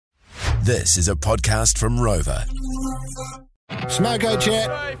This is a podcast from Rover. Smoko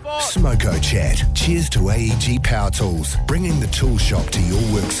Chat. Cheers to AEG Power Tools, bringing the tool shop to your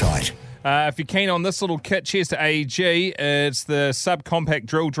worksite. If you're keen on this little kit, cheers to AEG. It's the subcompact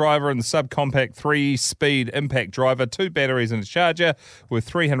drill driver and the subcompact 3-speed impact driver, 2 batteries and a charger worth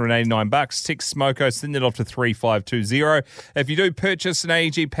 $389. Text Smoko, send it off to 3520. If you do purchase an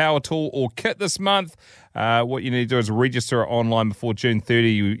AEG power tool or kit this month, what you need to do is register online before June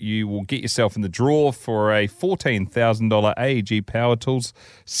 30. You will get yourself in the draw for a $14,000 AEG Power Tools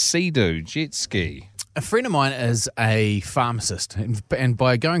Sea-Doo jet ski. A friend of mine is a pharmacist, and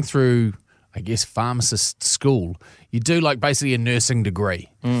by going through, I guess, pharmacist school, you do like basically a nursing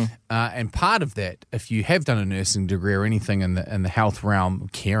degree. And part of that, if you have done a nursing degree or anything in the health realm,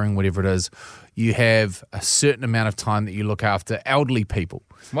 caring, whatever it is, you have a certain amount of time that you look after elderly people.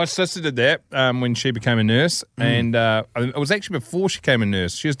 My sister did that when she became a nurse, and it was actually before she became a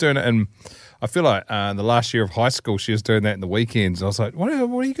nurse. She was doing it in, I feel like the last year of high school, she was doing that in the weekends. I was like, what do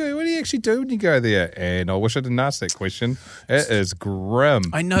you actually do when you go there? And I wish I didn't ask that question. It is grim.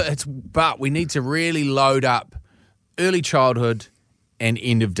 I know, but we need to really load up early childhood and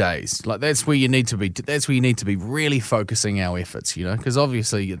end of days. Like that's where you need to be. That's where you need to be really focusing our efforts. Because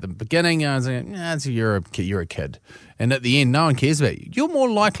obviously at the beginning, I was like, you're a kid, and at the end, no one cares about you. You're more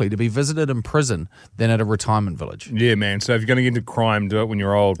likely to be visited in prison than at a retirement village. Yeah, man. So if you're going to get into crime, do it when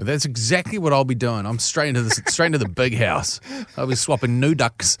you're old. That's exactly what I'll be doing. I'm straight into the big house. I'll be swapping new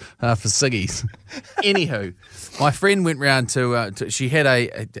ducks for ciggies. Anywho, my friend went round to she had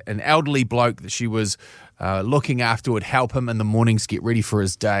an elderly bloke that she was looking after, would help him in the mornings get ready for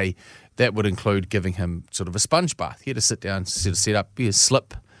his day. That would include giving him sort of a sponge bath. He had to sit down, sort of set up his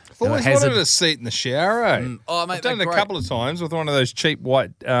slip. I've always wanted a seat in the shower, eh? Oh, mate, I've done it great. a couple of times with one of those cheap white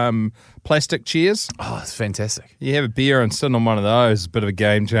plastic chairs. Oh, it's fantastic. You have a beer and sit on one of those. Bit of a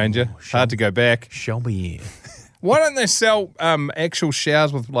game changer. Hard to go back. Shelby, yeah. Why don't they sell actual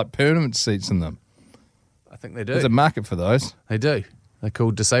showers with like permanent seats in them? I think they do. There's a market for those. They do. They're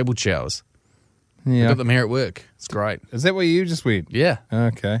called disabled showers. Yeah. I got them here at work. It's great. Is that where you just went? Yeah.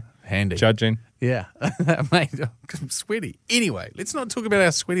 Okay. Handy. Judging. Yeah. Mate, I'm sweaty. Anyway, let's not talk about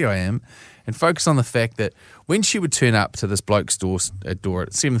how sweaty I am and focus on the fact that when she would turn up to this bloke's door at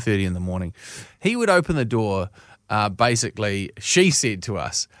 7:30 in the morning, he would open the door, basically, she said to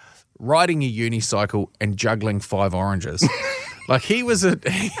us, riding a unicycle and juggling 5 oranges. Like he was he was.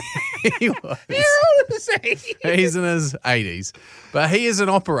 How old is he? He's in his 80s. But he is an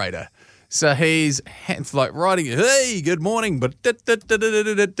operator. So he's like riding, hey, good morning, but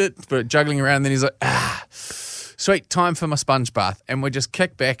juggling around. Then he's like, sweet, time for my sponge bath. And we just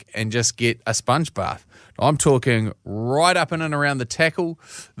kick back and just get a sponge bath. I'm talking right up in and around the tackle,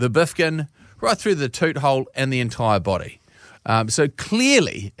 the bifkin, right through the toot hole and the entire body. So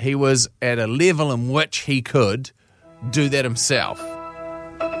clearly he was at a level in which he could do that himself.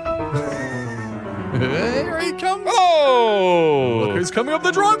 Here he comes. Oh! Look who's coming up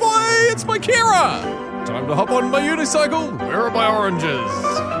the driveway. It's my Kira. Time to hop on my unicycle. Where are my oranges?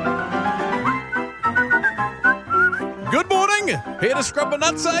 Good morning. Here to scrub my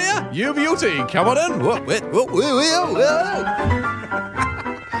nuts, are you? You beauty. Come on in. Whoa.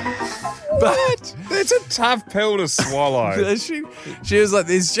 But that's a tough pill to swallow. She was like,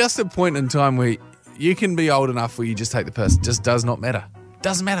 there's just a point in time where you can be old enough where you just take the piss. It just does not matter.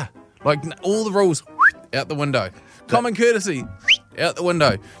 Doesn't matter. Like all the rules out the window. Common courtesy out the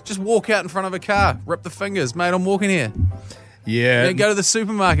window. Just walk out in front of a car. Rip the fingers. Mate, I'm walking here. Yeah. Then go to the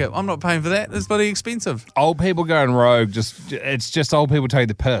supermarket. I'm not paying for that. It's bloody expensive. Old people going rogue. It's just old people take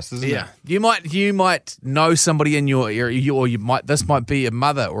the piss, isn't it? You might know somebody in your area, or this might be a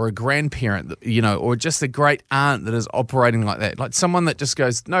mother or a grandparent, that, or just a great aunt that is operating like that. Like someone that just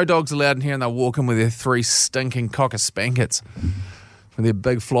goes, no dogs allowed in here, and they'll walk in with their 3 stinking cocker spankets. With their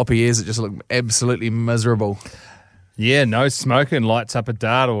big floppy ears that just look absolutely miserable. Yeah, no smoking lights up a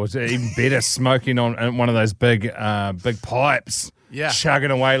dart, or even better, smoking on one of those big pipes. Yeah,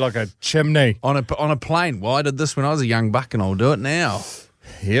 chugging away like a chimney on a plane. Well, I did this when I was a young buck, and I'll do it now.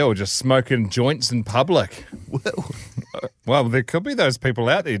 Yeah, or just smoking joints in public. Well, there could be those people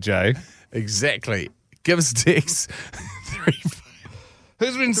out there, Jay. Exactly. Give us a text.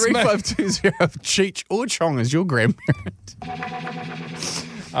 Who's been 3520 Cheech or Chong is your grandparent.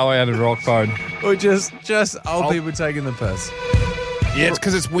 Oh, I had a rock phone. Or just old people taking the piss. Yeah, it's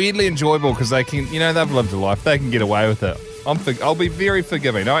because it's weirdly enjoyable because they can, they've lived a life. They can get away with it. I'll be very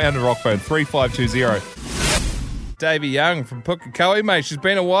forgiving. 0800 rock phone 3520. Davey Young from Pukekohe, mate. She's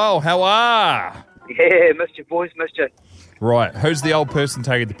been a while. How are? Yeah, missed you, boys, missed you. Right. Who's the old person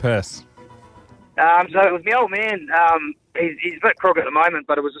taking the piss? So it was my old man. he's a bit crook at the moment,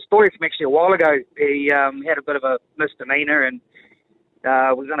 but it was a story from actually a while ago. He had a bit of a misdemeanor and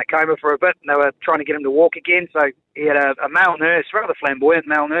was in a coma for a bit, and they were trying to get him to walk again. So he had a male nurse, rather flamboyant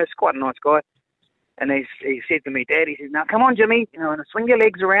male nurse, quite a nice guy. And he said to me, Dad, he says, now come on, Jimmy, and swing your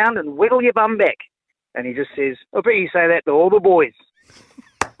legs around and wiggle your bum back. And he just says, I bet you say that to all the boys.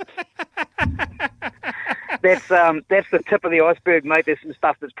 That's the tip of the iceberg, mate. There's some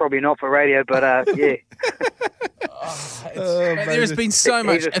stuff that's probably not for radio, but yeah. There's been so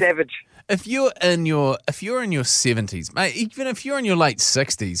much. He's a savage. If you're in your 70s, mate, even if you're in your late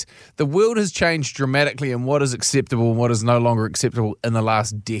 60s, the world has changed dramatically in what is acceptable and what is no longer acceptable in the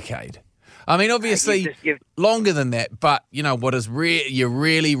last decade. I mean, obviously, longer than that, but, what is you're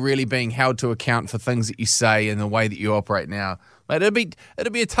really, really being held to account for things that you say and the way that you operate now. Mate,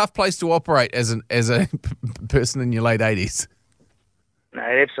 it'd be a tough place to operate as a person in your late 80s. No,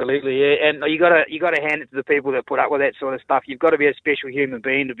 absolutely, yeah. And you got to hand it to the people that put up with that sort of stuff. You've got to be a special human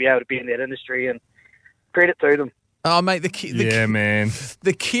being to be able to be in that industry, and credit to them. Oh, mate, man.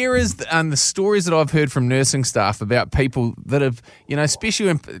 The carers and the stories that I've heard from nursing staff about people that have,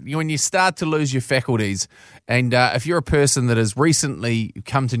 especially when you start to lose your faculties, and if you're a person that has recently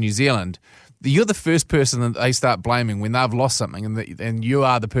come to New Zealand, you're the first person that they start blaming when they've lost something, and you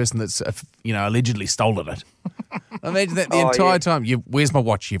are the person that's, allegedly stolen it. Imagine that the entire time. Where's my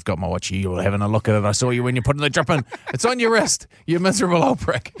watch? You've got my watch. You were having a look at it. I saw you when you're putting the drip in. It's on your wrist. You miserable old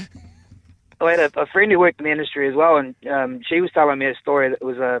prick. I had a friend who worked in the industry as well, and she was telling me a story that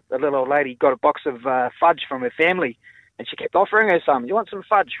was a little old lady got a box of fudge from her family, and she kept offering her some. You want some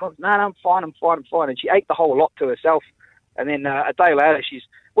fudge? She went, no, I'm fine. And she ate the whole lot to herself. And then a day later, she's,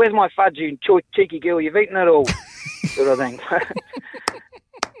 where's my fudge, you cheeky girl? You've eaten it all, sort of thing.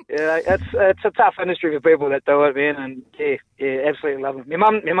 It's a tough industry for people that do it, man, and yeah, absolutely love it. My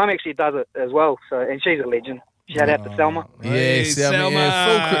mum actually does it as well, and she's a legend. Shout out to Selma. Yeah, Selma.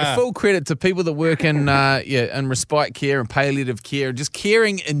 Yeah, full credit to people that work in in respite care and palliative care, just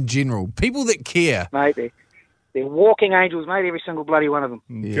caring in general. People that care. Mate, they're walking angels, mate, every single bloody one of them.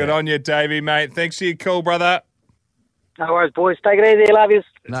 Yeah. Good on you, Davey, mate. Thanks for your call, brother. No worries, boys. Take it easy. Love you.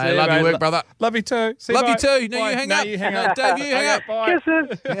 No, I love your work, brother. Love you too. Love you too. No, you hang up. You hang up. Dave, you hang up. Bye.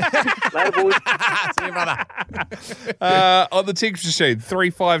 Kisses. Later, boys. See you, brother. On the text machine,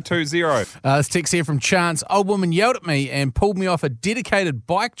 3520. This text here from Chance. Old woman yelled at me and pulled me off a dedicated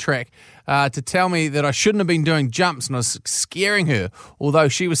bike track to tell me that I shouldn't have been doing jumps, and I was scaring her, although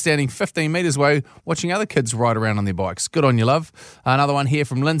she was standing 15 metres away watching other kids ride around on their bikes. Good on you, love. Another one here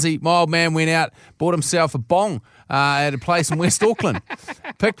from Lindsay. My old man went out, bought himself a bong at a place in West Auckland,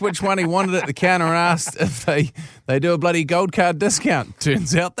 picked which one he wanted at the counter and asked if they do a bloody gold card discount.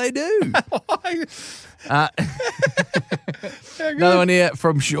 Turns out they do. Another one here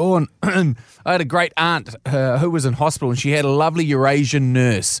from Sean. I had a great aunt who was in hospital, and she had a lovely Eurasian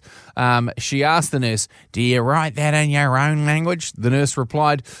nurse. She asked the nurse, do you write that in your own language? The nurse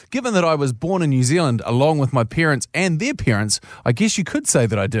replied, given that I was born in New Zealand along with my parents and their parents, I guess you could say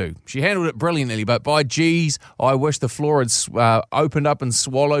that I do. She handled it brilliantly, but by geez, I wish the floor had opened up and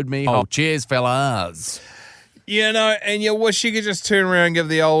swallowed me. Oh, cheers, fellas. And you wish you could just turn around and give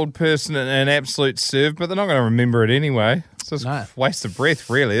the old person an absolute serve, but they're not going to remember it anyway. It's just a waste of breath,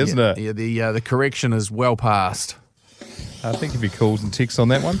 really, isn't it? Yeah, the correction is well past. I think if you calls and texts on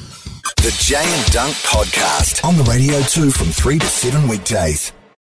that one. The Jay and Dunk Podcast on the Radio 2 from 3 to 7 weekdays.